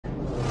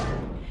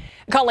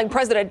Calling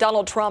President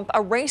Donald Trump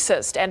a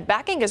racist and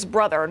backing his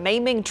brother,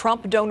 naming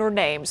Trump donor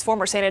names.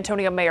 Former San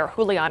Antonio Mayor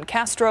Julían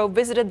Castro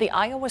visited the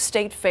Iowa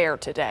State Fair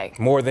today.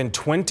 More than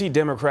 20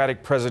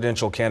 Democratic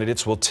presidential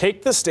candidates will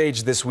take the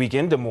stage this week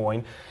in Des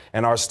Moines,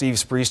 and our Steve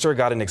Spriester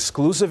got an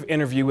exclusive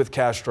interview with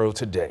Castro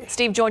today.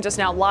 Steve joins us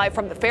now live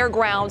from the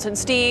fairgrounds. And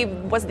Steve,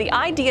 was the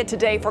idea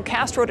today for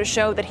Castro to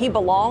show that he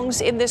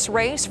belongs in this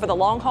race for the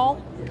long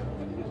haul?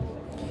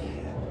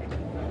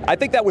 I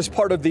think that was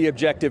part of the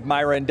objective,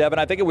 Myra and Devin.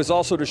 I think it was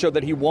also to show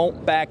that he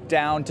won't back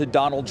down to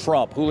Donald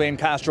Trump. Julían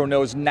Castro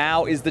knows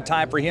now is the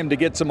time for him to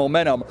get some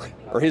momentum,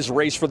 or his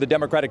race for the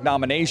Democratic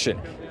nomination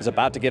is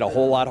about to get a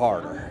whole lot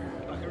harder.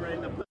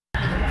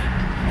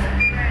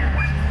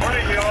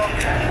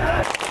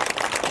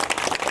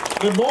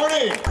 Good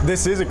morning.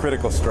 This is a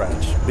critical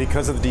stretch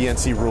because of the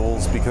DNC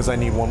rules, because I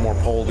need one more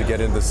poll to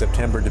get into the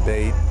September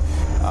debate.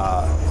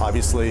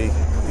 Obviously,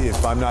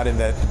 if I'm not in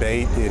that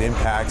debate, it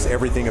impacts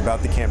everything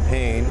about the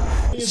campaign.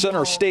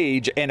 Center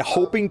stage and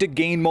hoping to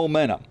gain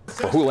momentum.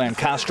 For Julían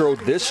Castro,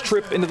 this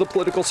trip into the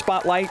political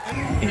spotlight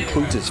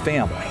includes his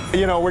family.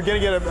 You know, we're going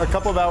to get a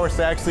couple of hours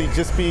to actually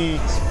just be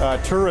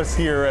tourists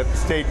here at the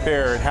State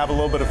Fair and have a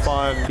little bit of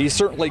fun. He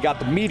certainly got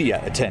the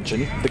media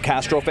attention. The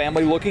Castro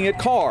family looking at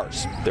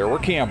cars. There were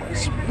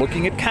cameras.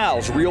 Looking at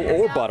cows, real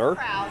or butter,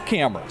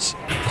 cameras.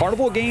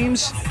 Carnival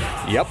games,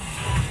 yep,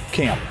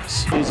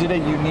 cameras. Is it a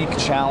unique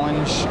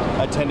challenge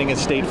attending a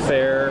state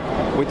fair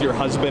with your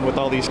husband with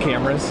all these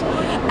cameras?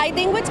 I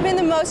think what's been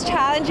the most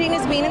challenging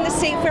is being in the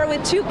state fair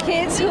with two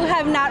kids who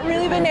have not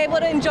really been able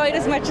to enjoy it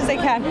as much as they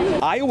can.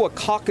 Iowa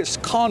caucus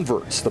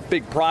converts, the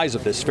big prize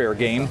of this fair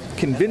game,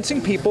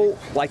 convincing people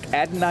like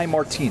Adonai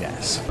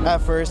Martinez. At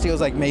first he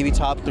was like maybe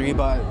top 3,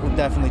 but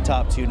definitely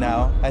top 2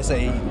 now.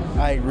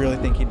 I really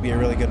think he'd be a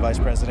really good vice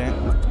president.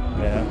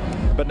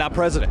 Yeah, but not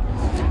president.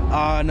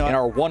 No. In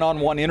our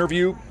one-on-one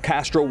interview,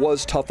 Castro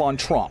was tough on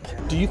Trump.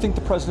 Do you think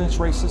the president's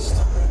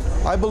racist?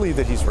 I believe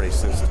that he's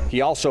racist.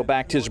 He also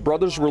backed his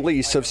brother's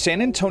release of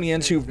San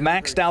Antonians who've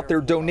maxed out their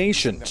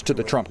donations to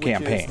the Trump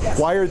campaign.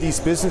 Why are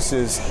these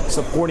businesses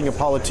supporting a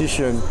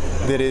politician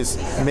that is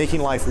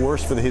making life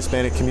worse for the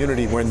Hispanic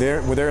community when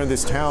they're in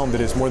this town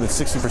that is more than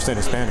 60%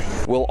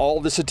 Hispanic? Will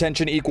all this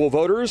attention equal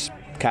voters?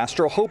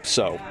 Castro hopes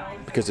so,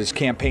 because his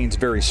campaign's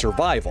very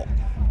survival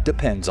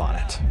depends on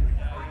it.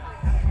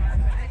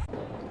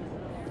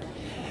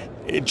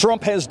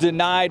 Trump has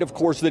denied, of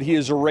course, that he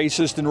is a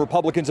racist, and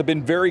Republicans have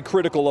been very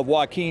critical of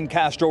Joaquin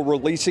Castro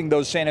releasing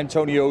those San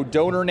Antonio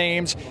donor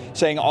names,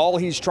 saying all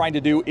he's trying to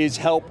do is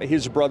help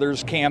his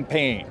brother's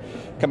campaign.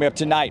 Coming up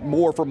tonight,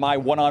 more from my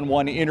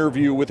one-on-one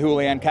interview with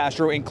Julían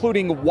Castro,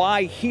 including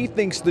why he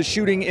thinks the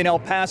shooting in El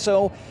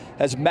Paso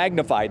has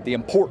magnified the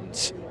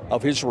importance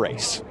of his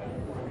race.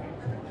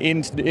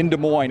 In Des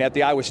Moines at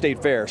the Iowa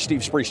State Fair,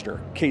 Steve Spriester,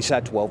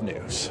 KSAT 12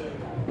 News.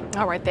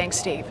 All right, thanks,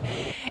 Steve.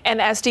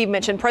 And as Steve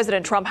mentioned,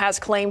 President Trump has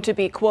claimed to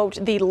be, quote,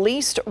 the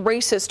least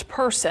racist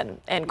person,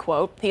 end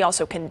quote. He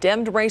also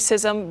condemned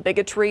racism,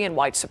 bigotry, and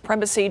white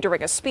supremacy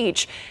during a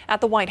speech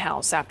at the White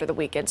House after the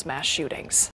weekend's mass shootings.